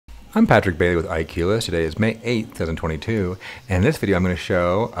I'm Patrick Bailey with IQless. Today is May 8th, 2022, and in this video I'm going to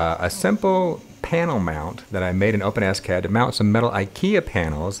show a simple panel mount that I made in OpenSCAD to mount some metal IKEA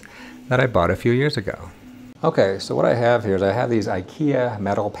panels that I bought a few years ago. Okay, so what I have here is I have these IKEA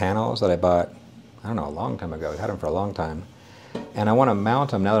metal panels that I bought, I don't know, a long time ago. I've had them for a long time. And I want to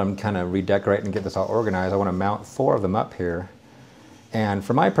mount them, now that I'm kind of redecorating and get this all organized, I want to mount 4 of them up here. And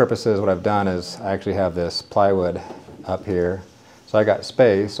for my purposes, what I've done is I actually have this plywood up here. So I got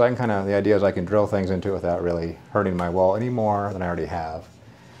space, so I can the idea is I can drill things into it without really hurting my wall any more than I already have.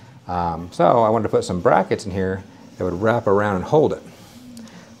 So I wanted to put some brackets in here that would wrap around and hold it.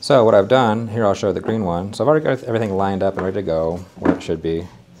 So what I've done, here I'll show the green one. So I've already got everything lined up and ready to go where it should be.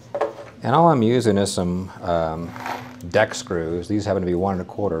 And all I'm using is some deck screws. These happen to be 1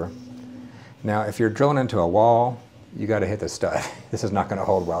 1/4. Now if you're drilling into a wall, you got to hit the stud. This is not going to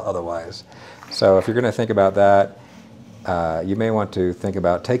hold well otherwise. So if you're going to think about that, you may want to think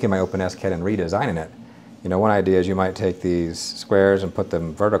about taking my OpenSCAD and redesigning it. You know, one idea is you might take these squares and put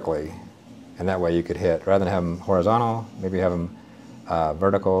them vertically, and that way you could hit, rather than have them horizontal, maybe have them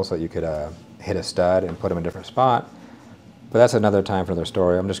vertical so that you could hit a stud and put them in a different spot. But that's another time for another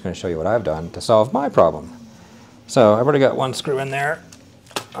story. I'm just going to show you what I've done to solve my problem. So I've already got 1 screw in there.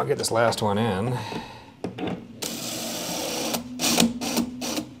 I'll get this last one in.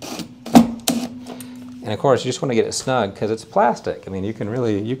 And of course, you just want to get it snug because it's plastic. I mean, you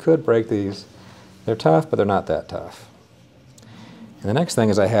could break these. They're tough, but they're not that tough. And the next thing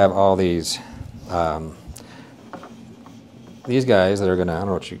is I have all these guys that are gonna, I don't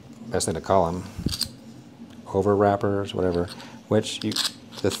know what you best thing to call them, over wrappers, whatever. Which these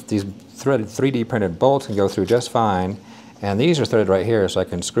 3D printed bolts can go through just fine. And these are threaded right here, so I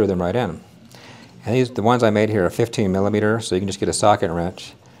can screw them right in. And the ones I made here are 15 millimeters, so you can just get a socket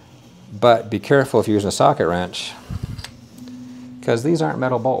wrench. But be careful if you're using a socket wrench, because these aren't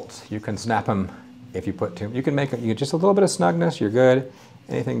metal bolts. You can snap them if you put too. You can make just a little bit of snugness, you're good.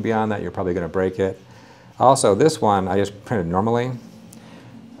 Anything beyond that, you're probably going to break it. Also, this one I just printed normally,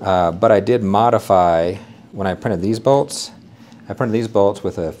 but I did modify when I printed these bolts. I printed these bolts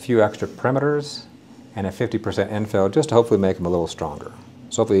with a few extra perimeters and a 50% infill, just to hopefully make them a little stronger.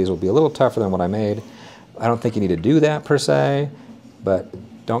 So hopefully these will be a little tougher than what I made. I don't think you need to do that per se, but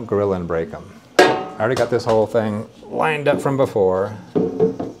don't gorilla and break them. I already got this whole thing lined up from before,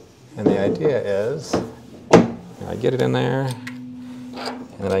 and the idea is I get it in there,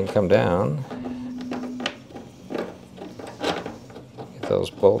 and then I can come down, get those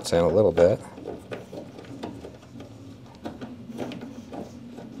bolts in a little bit.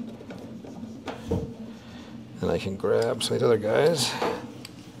 And I can grab some of these other guys.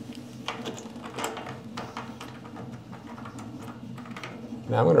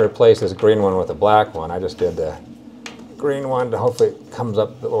 Now I'm going to replace this green one with a black one. I just did the green one to hopefully it comes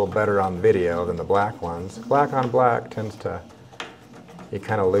up a little better on video than the black ones. Black on black tends to, you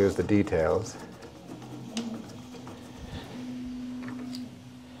kind of lose the details.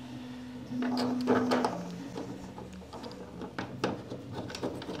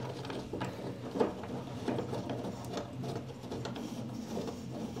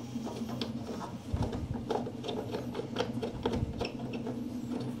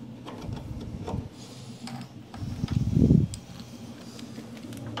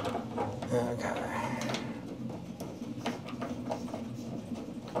 Okay.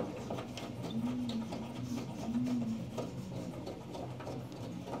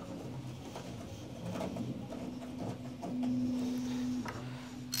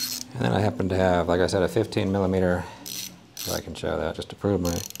 And then I happen to have, like I said, a 15 millimeter, so I can show that just to prove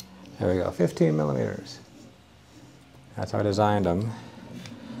my, there we go, 15 millimeters. That's how I designed them.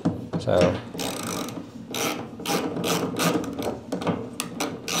 So,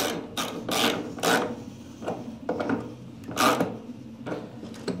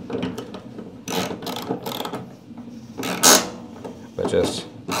 but just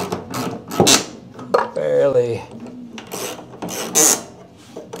barely,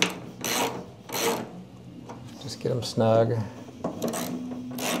 just get them snug.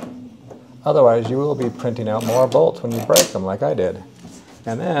 Otherwise you will be printing out more bolts when you break them like I did.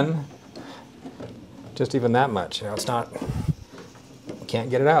 And then, just even that much, you know, it's not, you can't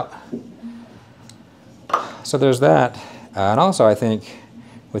get it out. So there's that. And also I think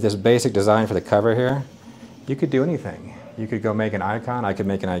with this basic design for the cover here, you could do anything. You could go make an icon. I could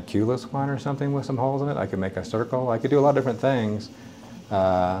make an IQless one or something with some holes in it. I could make a circle. I could do a lot of different things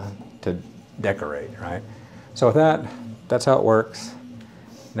to decorate, right? So with that, that's how it works.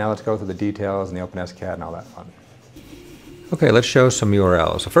 Now let's go through the details and the OpenSCAD and all that fun. Okay, let's show some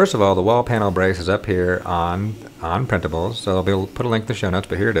URLs. So first of all, the wall panel brace is up here on Printables. So I'll be able to put a link in the show notes,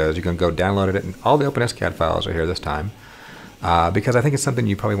 but here it is. You can go download it, and all the OpenSCAD files are here this time because I think it's something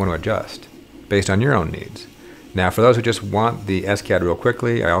you probably want to adjust based on your own needs. Now, for those who just want the SCAD real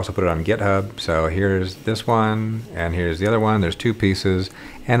quickly, I also put it on Github. So here's this one, and here's the other one. There's two pieces,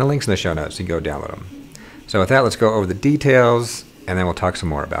 and the link's in the show notes. So you can go download them. So with that, let's go over the details, and then we'll talk some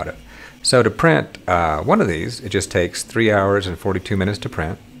more about it. So to print one of these, it just takes 3 hours and 42 minutes to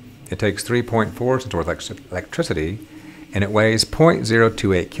print. It takes 3.4 cents worth of electricity, and it weighs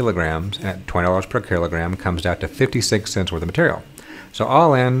 0.028 kilograms, and at $20 per kilogram comes out to 56 cents worth of material. So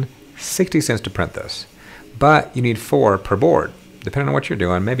all in, 60 cents to print this. But you need 4 per board. Depending on what you're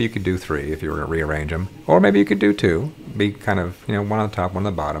doing, maybe you could do 3 if you were going to rearrange them, or maybe you could do 2, be kind of, you know, one on the top, one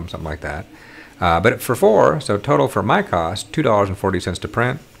on the bottom, something like that. But for 4, so total for my cost, $2.40 to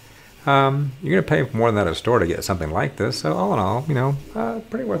print. You're going to pay more than that at a store to get something like this. So all in all, you know,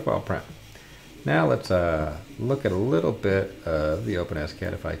 pretty worthwhile print. Now let's look at a little bit of the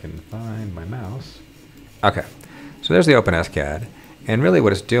OpenSCAD if I can find my mouse. Okay, so there's the OpenSCAD. And really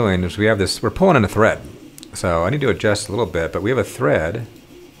what it's doing is we have this, we're pulling in a thread. So I need to adjust a little bit, but we have a thread.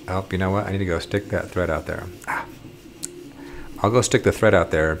 Oh, you know what? I need to go stick that thread out there. I'll go stick the thread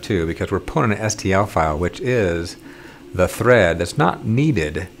out there too because we're pulling an STL file, which is the thread that's not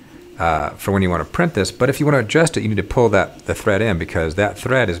needed for when you want to print this. But if you want to adjust it, you need to pull the thread in because that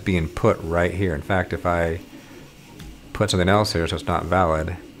thread is being put right here. In fact, if I put something else here so it's not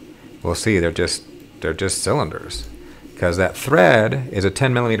valid, we'll see they're just cylinders. Because that thread is a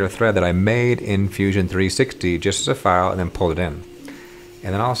 10mm thread that I made in Fusion 360 just as a file and then pulled it in.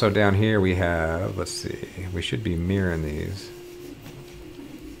 And then also down here we have, let's see, we should be mirroring these.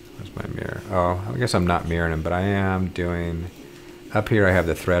 Where's my mirror? Oh, I guess I'm not mirroring them, but I am doing, up here I have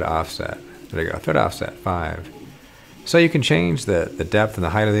the thread offset. There you go, thread offset 5. So you can change the depth and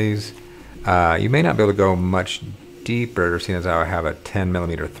the height of these. You may not be able to go much deeper seeing as I have a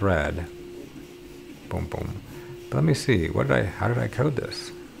 10mm thread. Boom, boom. But let me see, how did I code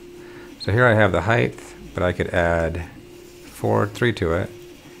this? So here I have the height, but I could add 3 to it,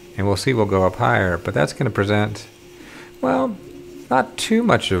 and we'll see we'll go up higher, but that's going to present, well, not too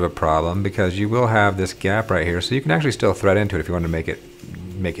much of a problem because you will have this gap right here, so you can actually still thread into it if you want to make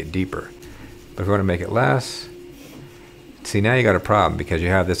it deeper. But if you want to make it less, see now you got a problem because you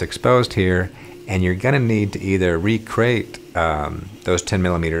have this exposed here, and you're going to need to either recreate those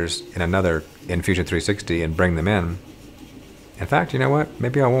 10mm in Fusion 360 and bring them in. In fact, you know what?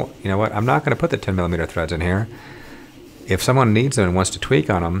 Maybe I won't. You know what? I'm not going to put the 10mm threads in here. If someone needs them and wants to tweak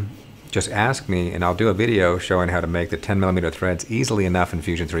on them, just ask me and I'll do a video showing how to make the 10mm threads easily enough in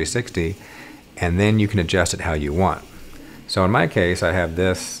Fusion 360, and then you can adjust it how you want. So in my case, I have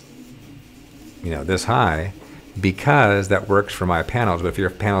this, you know, this high because that works for my panels. But if your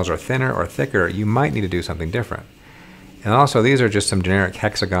panels are thinner or thicker, you might need to do something different. And also, these are just some generic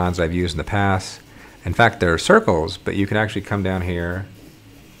hexagons I've used in the past. In fact, they're circles, but you can actually come down here.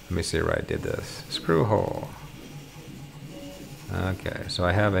 Let me see where I did this. Screw hole. Okay, so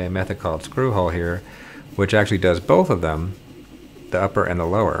I have a method called screw hole here, which actually does both of them, the upper and the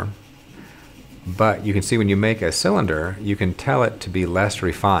lower. But you can see when you make a cylinder, you can tell it to be less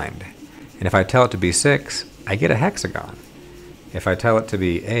refined. And if I tell it to be 6, I get a hexagon. If I tell it to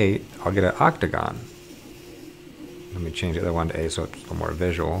be 8, I'll get an octagon. Let me change the other one to 8 so it's a little more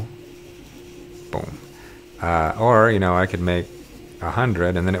visual. Boom. Or, you know, I could make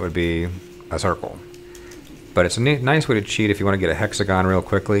 100 and then it would be a circle. But it's a nice way to cheat if you want to get a hexagon real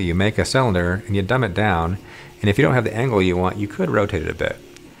quickly. You make a cylinder and you dumb it down. And if you don't have the angle you want, you could rotate it a bit.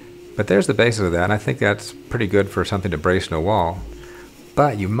 But there's the basis of that. And I think that's pretty good for something to brace in a wall.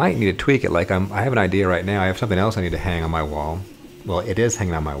 But you might need to tweak it. Like I have an idea right now. I have something else I need to hang on my wall. Well, it is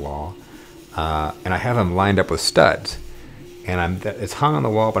hanging on my wall. And I have them lined up with studs. And it's hung on the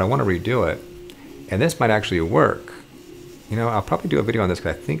wall, but I want to redo it. And this might actually work. You know, I'll probably do a video on this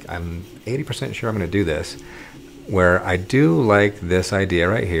because I think I'm 80% sure I'm going to do this. Where I do like this idea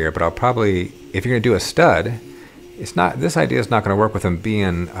right here, but I'll probably, if you're going to do a stud, this idea is not going to work with them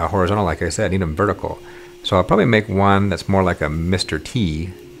being horizontal, like I said. I need them vertical. So I'll probably make one that's more like a Mr.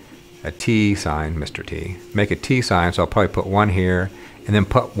 T, a T sign, Mr. T. Make a T sign, so I'll probably put one here and then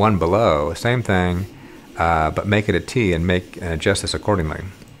put one below, same thing, but make it a T and adjust this accordingly.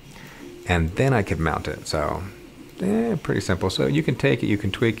 And then I could mount it. So pretty simple. So you can take it, you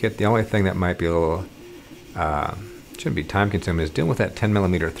can tweak it. The only thing that might be a little, shouldn't be time consuming, is dealing with that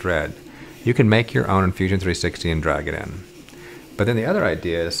 10mm thread. You can make your own in Fusion 360 and drag it in. But then the other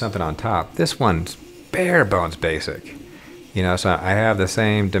idea is something on top. This one's bare bones basic. You know, so I have the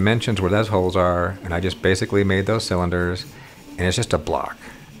same dimensions where those holes are, and I just basically made those cylinders. and it's just a block.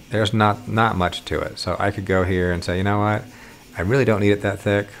 There's not much to it. So I could go here and say, you know what? I really don't need it that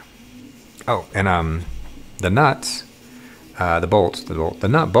thick. Oh, and the nuts, the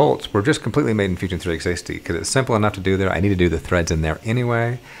nut bolts were just completely made in Fusion 360 because it's simple enough to do there. I need to do the threads in there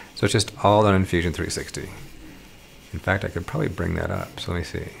anyway, so it's just all done in Fusion 360. In fact, I could probably bring that up. So let me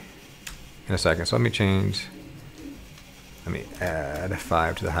see in a second. So let me add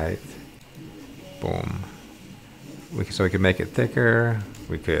 5 to the height. Boom. So we could make it thicker.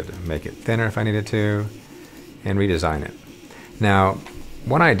 We could make it thinner if I needed to, and redesign it. Now,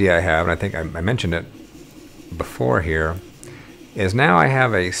 one idea I have, and I think I mentioned it before here, is now I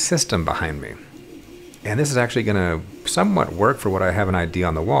have a system behind me. And this is actually going to somewhat work for what I have an idea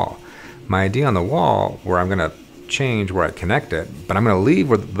on the wall. My idea on the wall, where I'm going to change where I connect it, but I'm going to leave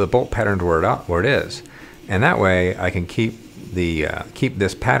where the bolt pattern where it is. And that way I can keep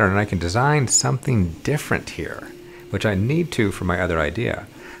this pattern, and I can design something different here, which I need to for my other idea.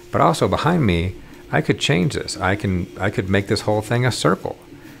 But also behind me, I could change this. I could make this whole thing a circle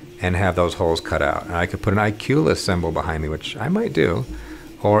and have those holes cut out. And I could put an IQ symbol behind me, which I might do,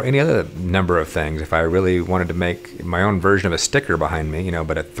 or any other number of things. If I really wanted to make my own version of a sticker behind me,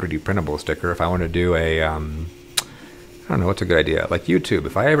 but a 3D printable sticker. If I want to do a, I don't know, what's a good idea? Like YouTube.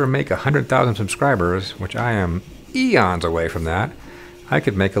 If I ever make 100,000 subscribers, which I am eons away from that, I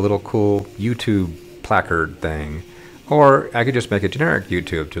could make a little cool YouTube placard thing. Or I could just make a generic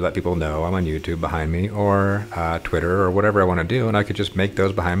YouTube to let people know I'm on YouTube behind me, or Twitter, or whatever I want to do, and I could just make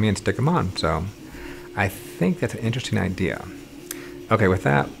those behind me and stick them on. So I think that's an interesting idea. Okay, with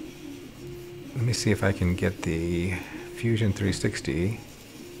that, let me see if I can get the Fusion 360.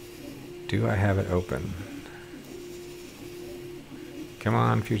 Do I have it open? Come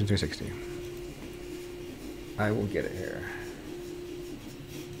on, Fusion 360. I will get it here.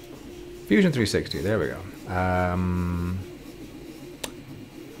 Fusion 360, there we go.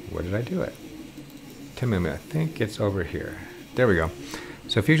 Where did I do it? I think it's over here. There we go.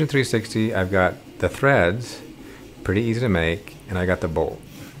 So Fusion 360, I've got the threads, pretty easy to make, and I got the bolt.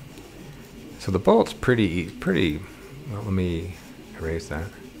 So the bolt's pretty, well, let me erase that.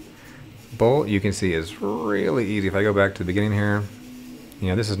 Bolt, you can see, is really easy. If I go back to the beginning here,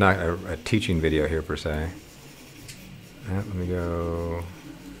 this is not a teaching video here per se. Let me go,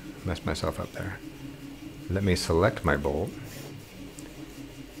 mess myself up there. Let me select my bolt.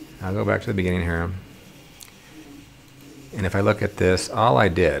 I'll go back to the beginning here. And if I look at this, all I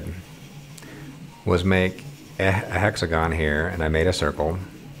did was make a hexagon here, and I made a circle.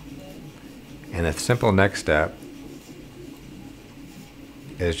 And the simple next step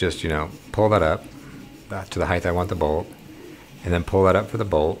is just, pull that up to the height I want the bolt, and then pull that up for the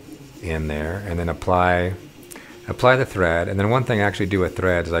bolt in there, and then apply the thread. And then one thing I actually do with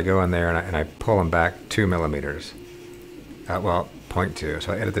threads is I go in there and I pull them back 2 millimeters. Well, 0.2.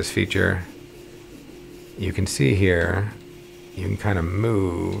 So I edit this feature. You can see here, you can kind of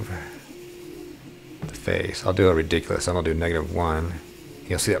move the face. I'll do a ridiculous. I'm going to do -1.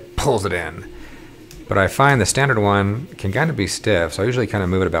 You'll see it pulls it in. But I find the standard one can kind of be stiff, so I usually kind of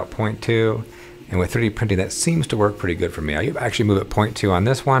move it about 0.2. And with 3D printing, that seems to work pretty good for me. I actually move it 0.2 on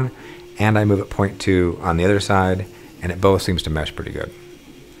this one, and I move it 0.2 on the other side, and it both seems to mesh pretty good.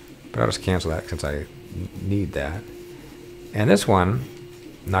 But I'll just cancel that since I need that. And this one,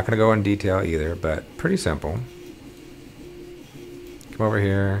 not going to go in detail either, but pretty simple. Come over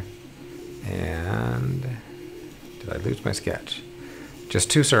here, and did I lose my sketch? Just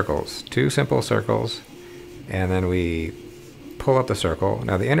 2 circles, 2 simple circles, and then we pull up the circle.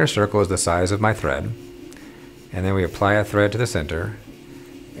 Now the inner circle is the size of my thread, and then we apply a thread to the center,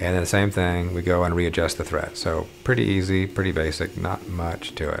 and then the same thing, we go and readjust the thread. So pretty easy, pretty basic, not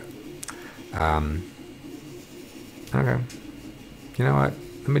much to it. Okay, you know what?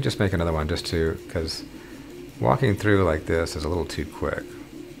 Let me just make another one because walking through like this is a little too quick.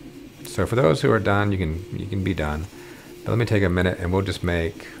 So for those who are done, you can be done. But let me take a minute and we'll just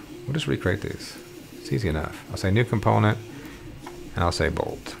recreate these. It's easy enough. I'll say new component, and I'll say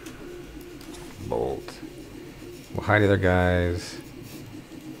bolt. Bolt. We'll hide the other guys.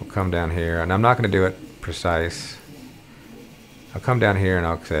 We'll come down here, and I'm not going to do it precise. I'll come down here and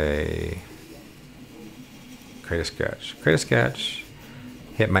I'll say create a sketch. Create a sketch.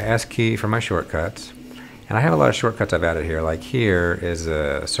 Hit my S key for my shortcuts. And I have a lot of shortcuts I've added here. Like here is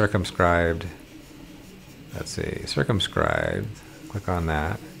a circumscribed. Let's see, circumscribed. Click on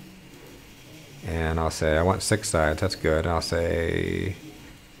that. And I'll say I want 6 sides. That's good. And I'll say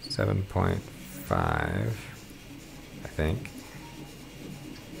 7.5, I think.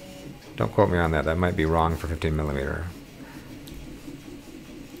 Don't quote me on that. That might be wrong for 15 millimeter.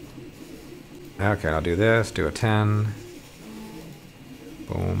 Okay, I'll do this. Do a 10.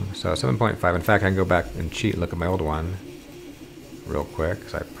 Boom. So 7.5. In fact, I can go back and cheat and look at my old one real quick,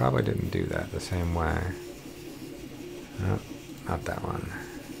 because I probably didn't do that the same way. No, not that one.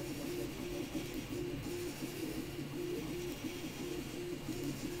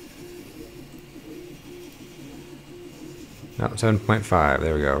 No, 7.5.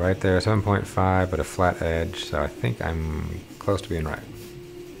 There we go. Right there, 7.5, but a flat edge. So I think I'm close to being right.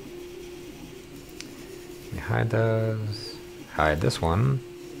 Let me hide those. Hide this one.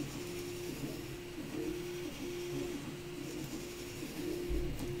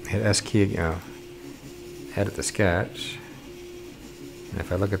 Hit S key again. Edit the sketch. And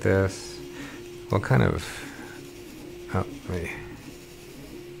if I look at this, what kind of... Oh, let me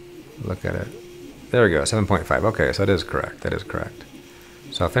look at it. There we go, 7.5. Okay, so that is correct. That is correct.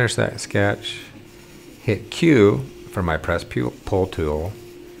 So I'll finish that sketch. Hit Q for my press pull tool.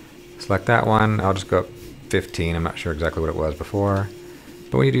 Select that one. I'll just go up 15. I'm not sure exactly what it was before.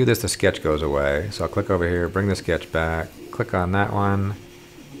 But when you do this, the sketch goes away. So I'll click over here, bring the sketch back, click on that one.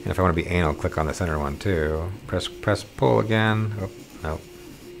 And if I want to be anal, click on the center one too. Press pull again. Oh, no.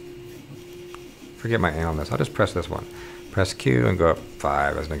 Forget my analness. I'll just press this one. Press Q and go up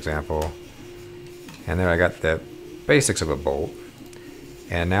 5 as an example. And there I got the basics of a bolt.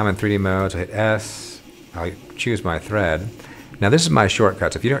 And now I'm in 3D mode, so hit S. I'll choose my thread. Now this is my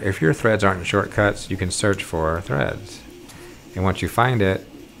shortcuts. If your threads aren't shortcuts, you can search for threads. And once you find it,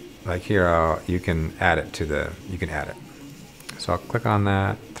 like here, you can add it to the, So I'll click on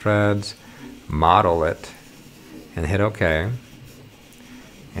that, threads, model it, and hit OK.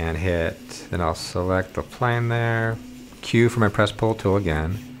 And then I'll select the plane there, Q for my press pull tool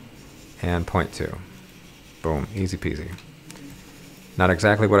again, and point to. Boom, easy peasy. Not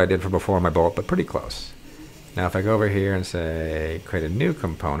exactly what I did for before on my bolt, but pretty close. Now if I go over here and say, create a new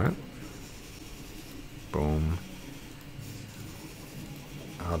component, boom.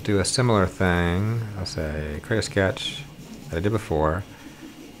 I'll do a similar thing. I'll say, create a sketch that I did before.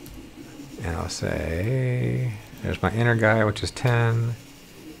 And I'll say, there's my inner guy, which is 10.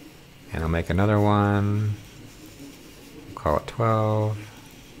 And I'll make another one. Call it 12.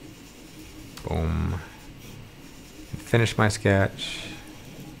 Boom. Finish my sketch.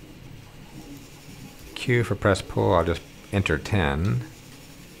 Q for press pull, I'll just enter 10.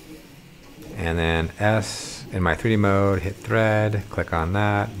 And then S in my 3D mode, hit thread, click on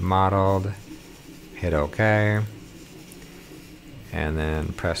that, modeled, hit OK. And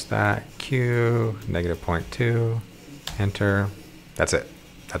then press that, Q, -0.2, enter. That's it.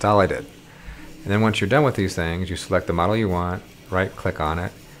 That's all I did. And then once you're done with these things, you select the model you want, right click on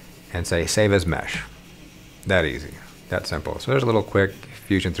it, and say save as mesh. That easy, that simple. So there's a little quick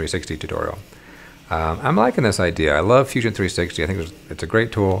Fusion 360 tutorial. I'm liking this idea. I love Fusion 360. I think it's a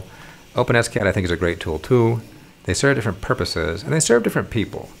great tool. OpenSCAD I think is a great tool too. They serve different purposes and they serve different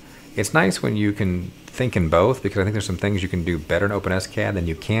people. It's nice when you can think in both, because I think there's some things you can do better in OpenSCAD than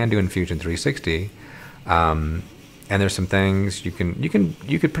you can do in Fusion 360. And there's some things you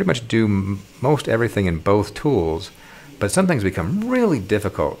could pretty much do most everything in both tools, but some things become really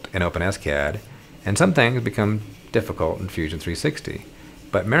difficult in OpenSCAD, and some things become difficult in Fusion 360.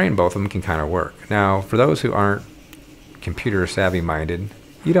 But marrying both of them can kind of work. Now, for those who aren't computer savvy minded,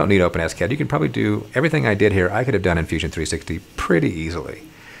 you don't need OpenSCAD. You can probably do everything I did here. I could have done in Fusion 360 pretty easily.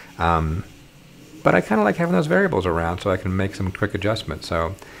 But I kind of like having those variables around so I can make some quick adjustments.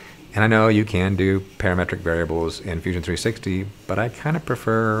 So, and I know you can do parametric variables in Fusion 360, but I kind of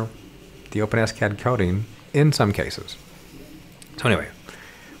prefer the OpenSCAD coding in some cases. So anyway,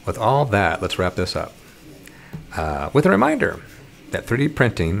 with all that, let's wrap this up with a reminder that 3D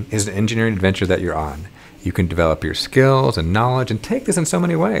printing is an engineering adventure that you're on. You can develop your skills and knowledge and take this in so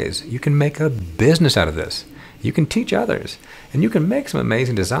many ways. You can make a business out of this. You can teach others, and you can make some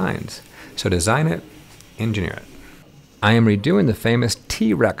amazing designs. So design it, engineer it. I am redoing the famous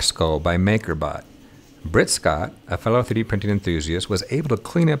T-Rex skull by MakerBot. Britt Scott, a fellow 3D printing enthusiast, was able to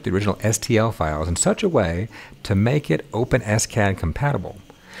clean up the original STL files in such a way to make it OpenSCAD compatible.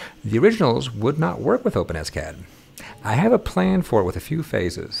 The originals would not work with OpenSCAD. I have a plan for it with a few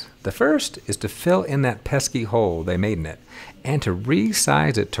phases. The first is to fill in that pesky hole they made in it, and to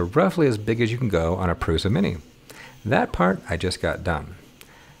resize it to roughly as big as you can go on a Prusa Mini. That part I just got done.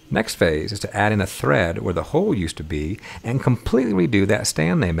 Next phase is to add in a thread where the hole used to be and completely redo that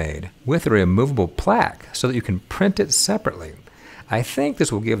stand they made with a removable plaque so that you can print it separately. I think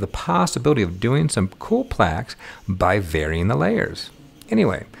this will give the possibility of doing some cool plaques by varying the layers.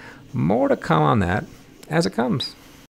 Anyway, more to come on that as it comes.